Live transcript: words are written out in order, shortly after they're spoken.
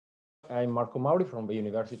I'm Marco Mauri from the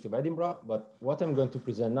University of Edinburgh, but what I'm going to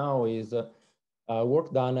present now is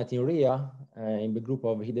work done at INRIA in the group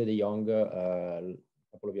of Hide de Jong a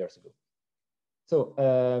couple of years ago. So,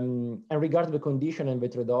 and regarding the condition and the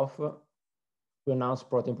trade-off to announce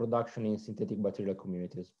protein production in synthetic bacterial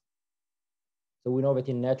communities. So we know that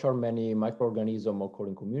in nature, many microorganisms occur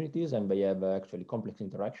in communities and they have actually complex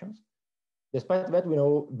interactions. Despite that, we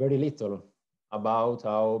know very little about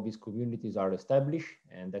how these communities are established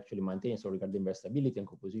and actually maintained, so regarding their stability and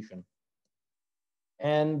composition.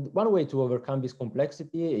 And one way to overcome this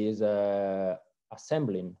complexity is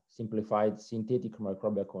assembling simplified synthetic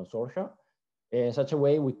microbial consortia. In such a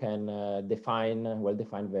way, we can define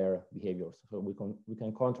their behaviors. So we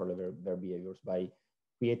can control their behaviors by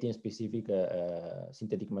creating specific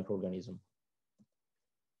synthetic microorganism.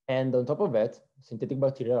 And on top of that, synthetic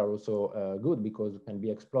bacteria are also good because it can be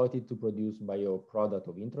exploited to produce bioproduct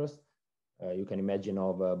of interest. You can imagine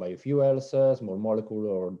of biofuels, small molecule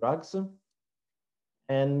or drugs.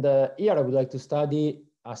 And here I would like to study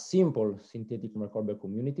a simple synthetic microbial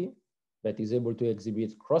community that is able to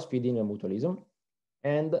exhibit cross-feeding and mutualism,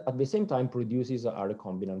 and at the same time produces a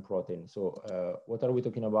recombinant protein. So what are we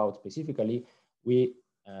talking about specifically? We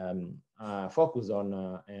focus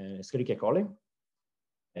on Escherichia coli.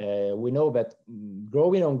 We know that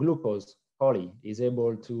growing on glucose, coli is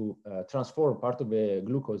able to transform part of the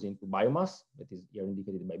glucose into biomass, that is here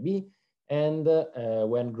indicated by B, and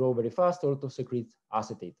when grow very fast, also secretes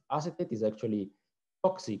acetate. Acetate is actually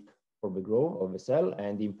toxic for the growth of the cell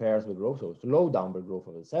and impairs the growth, so slow down the growth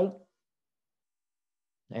of the cell.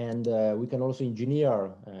 And we can also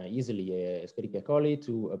engineer easily Escherichia coli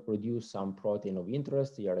to produce some protein of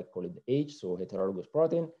interest. Here I call it H, so heterologous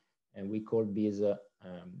protein, and we call this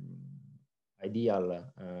ideal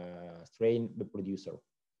strain the producer.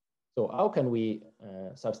 So how can we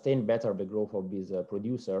sustain better the growth of this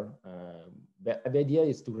producer? The idea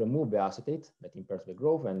is to remove the acetate that impairs the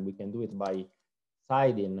growth, and we can do it by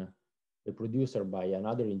siding the producer by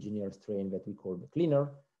another engineered strain that we call the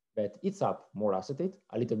cleaner, that eats up more acetate,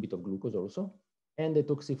 a little bit of glucose also, and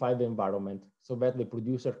detoxify the environment so that the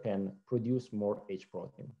producer can produce more H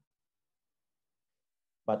protein.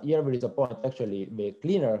 But here there is a point, actually, the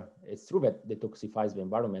cleaner, it's true that detoxifies the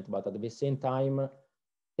environment, but at the same time,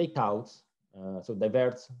 take out, so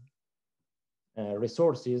diverts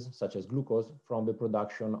resources such as glucose from the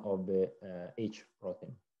production of the H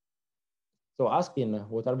protein. So asking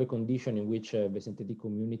what are the conditions in which the synthetic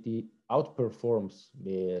community outperforms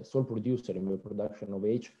the sole producer in the production of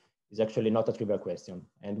H is actually not a trivial question.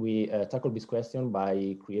 And we tackle this question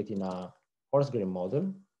by creating a horse grain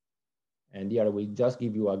model. And here we just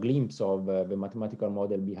give you a glimpse of the mathematical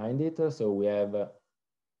model behind it. So we have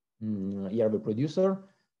here the producer,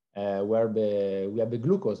 where we have the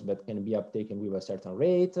glucose that can be uptaken with a certain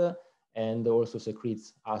rate and also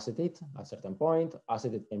secretes acetate at a certain point.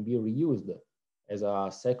 Acetate can be reused as a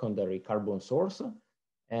secondary carbon source,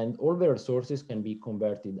 and all the resources can be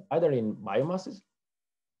converted either in biomasses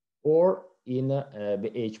or in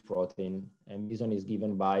the H protein. And this one is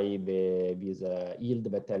given by this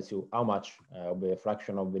yield that tells you how much of the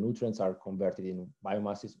fraction of the nutrients are converted in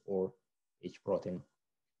biomasses or H protein.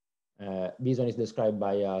 This one is described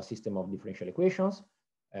by a system of differential equations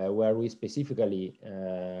where we specifically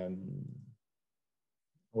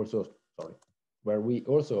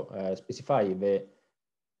specify the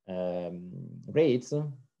rates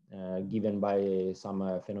given by some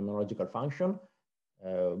phenomenological function.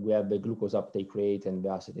 We have the glucose uptake rate and the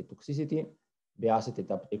acetate toxicity, the acetate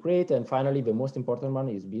uptake rate, and finally, the most important one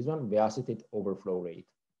is this one, the acetate overflow rate.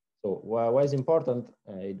 So why is important?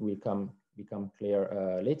 It will become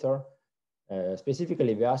clear later.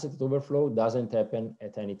 Specifically, the acetate overflow doesn't happen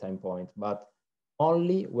at any time point, but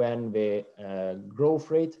only when the growth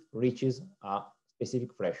rate reaches a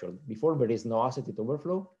specific threshold. Before there is no acetate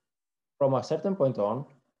overflow, from a certain point on,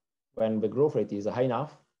 when the growth rate is high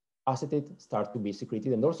enough, acetate starts to be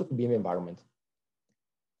secreted and also to be in the environment.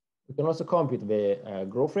 We can also compute the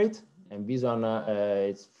growth rate, and this one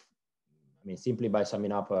simply by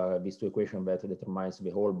summing up these two equations that determines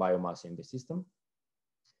the whole biomass in the system.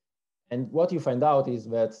 And what you find out is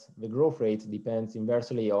that the growth rate depends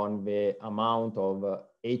inversely on the amount of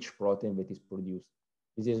H protein that is produced.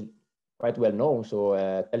 This is quite well known, so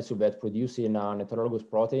it tells you that producing an heterologous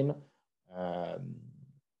protein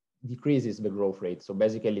decreases the growth rate. So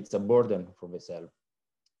basically, it's a burden for the cell.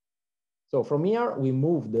 So from here, we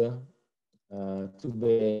moved to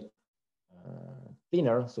the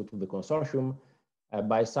cleaner, so to the consortium,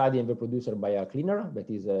 by siding the producer by a cleaner that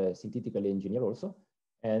is synthetically engineered also,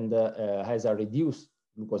 and has a reduced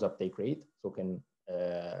glucose uptake rate, so can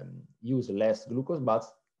use less glucose, but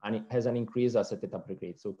has an increased acetate uptake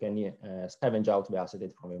rate, so can scavenge out the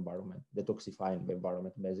acetate from the environment, detoxifying the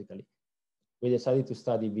environment, basically. We decided to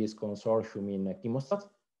study this consortium in chemostat.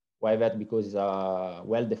 Why that? Because it's a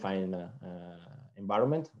well-defined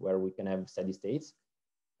environment where we can have steady states,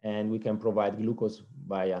 and we can provide glucose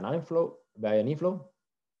by an inflow,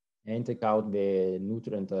 and take out the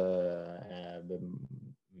nutrient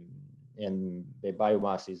and the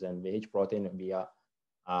biomasses and the H protein via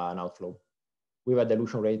an outflow. With a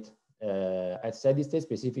dilution rate at steady state,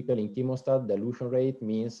 specifically in chemostat, dilution rate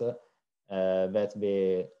means that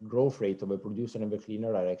the growth rate of the producer and the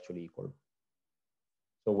cleaner are actually equal.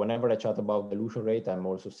 So whenever I chat about dilution rate, I'm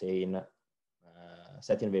also saying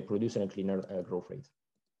setting the producer and cleaner growth rate.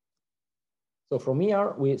 So from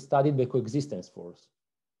here, we studied the coexistence force.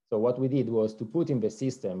 So what we did was to put in the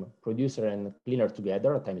system producer and cleaner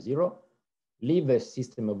together at time 0, leave the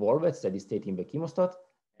system evolve at steady state in the chemostat,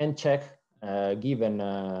 and check, given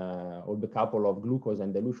all the couple of glucose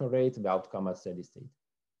and dilution rate, the outcome at steady state.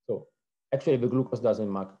 So actually, the glucose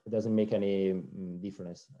doesn't make any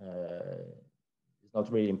difference. It's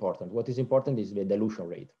not really important. What is important is the dilution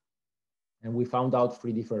rate. And we found out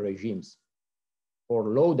 3 different regimes. For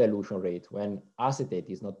low dilution rate, when acetate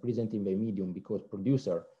is not present in the medium because producers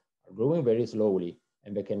are growing very slowly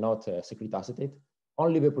and they cannot secrete acetate,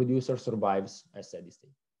 only the producer survives at steady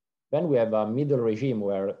state. Then we have a middle regime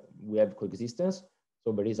where we have coexistence.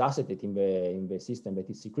 So there is acetate in the system that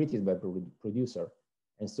is secreted by producer.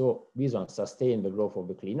 And so this one sustains the growth of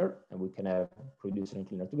the cleaner, and we can have producer and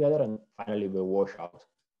cleaner together. And finally, the washout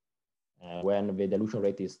when the dilution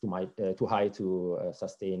rate is too high to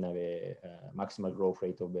sustain the maximal growth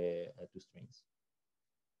rate of the 2 strains.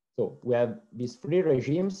 So we have these 3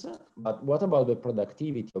 regimes, but what about the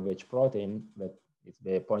productivity of H protein? That is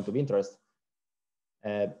the point of interest.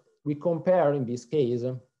 We compare, in this case,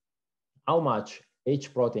 how much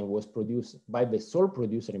H protein was produced by the sole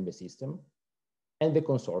producer in the system and the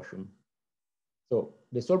consortium. So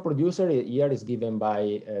the sole producer here is given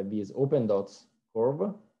by this open dots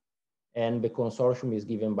curve, and the consortium is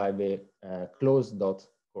given by the closed dot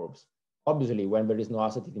curves. Obviously, when there is no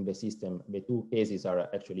acetate in the system, the 2 cases are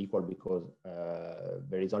actually equal because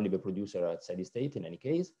there is only the producer at steady state in any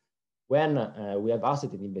case. When we have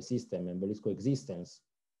acetate in the system and there is coexistence,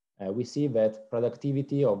 we see that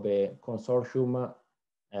productivity of the consortium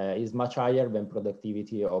is much higher than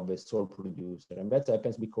productivity of the sole producer. And that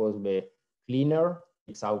happens because the cleaner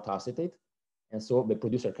takes out acetate, and so the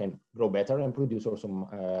producer can grow better and produce also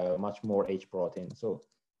much more H protein. So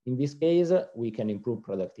in this case, we can improve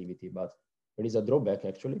productivity, but there is a drawback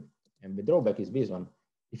actually, and the drawback is this one.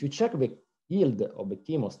 If you check the yield of the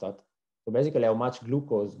chemostat, so basically how much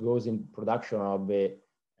glucose goes in production of the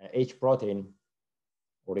H protein,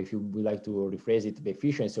 or if you would like to rephrase it, the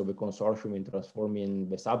efficiency of the consortium in transforming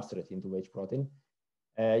the substrate into H protein,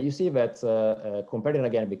 you see that comparing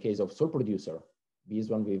again the case of sole producer, this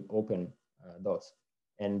one with open dots,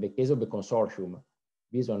 and the case of the consortium,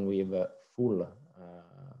 this one with full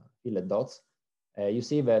filled dots, you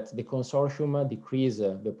see that the consortium decrease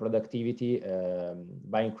the productivity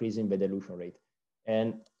by increasing the dilution rate.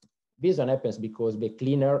 And this one happens because the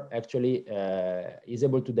cleaner actually is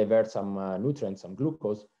able to divert some nutrients, some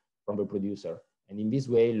glucose from the producer. And in this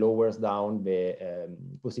way, lowers down the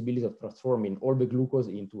possibility of transforming all the glucose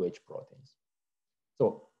into H proteins.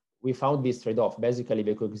 So we found this trade-off. Basically,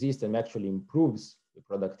 the coexistence actually improves the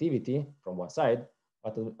productivity from one side,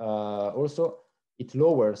 but also it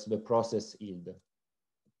lowers the process yield.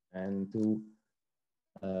 And to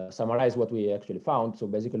summarize what we actually found, so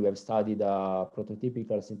basically we have studied a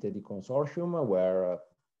prototypical synthetic consortium where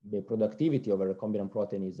the productivity of a recombinant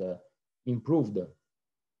protein is improved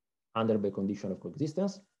under the condition of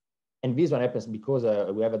coexistence. And this one happens because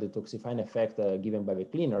we have a detoxifying effect given by the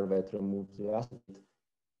cleaner that removes the acetate.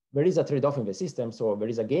 There is a trade-off in the system, so there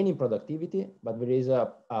is a gain in productivity, but there is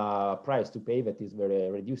a price to pay that is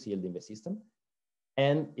very reduced yield in the system.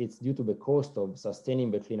 And it's due to the cost of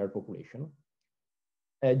sustaining the cleaner population.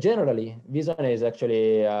 Generally, this one is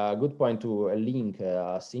actually a good point to link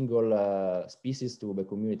a single species to the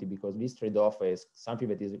community, because this trade-off is something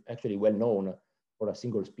that is actually well known for a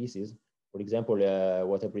single species. For example,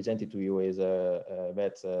 what I presented to you is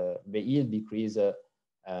that the yield decrease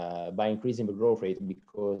by increasing the growth rate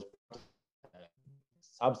because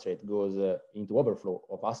substrate goes into overflow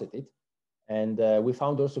of acetate. And we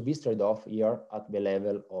found also this trade-off here at the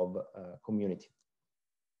level of community.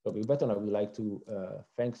 So with that, I would like to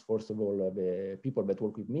thanks, first of all, the people that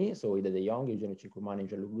work with me, so Ida De Jong, Eugenio Cicumani,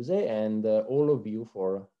 Jean-Luc Bouzet, and all of you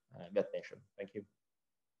for the attention. Thank you.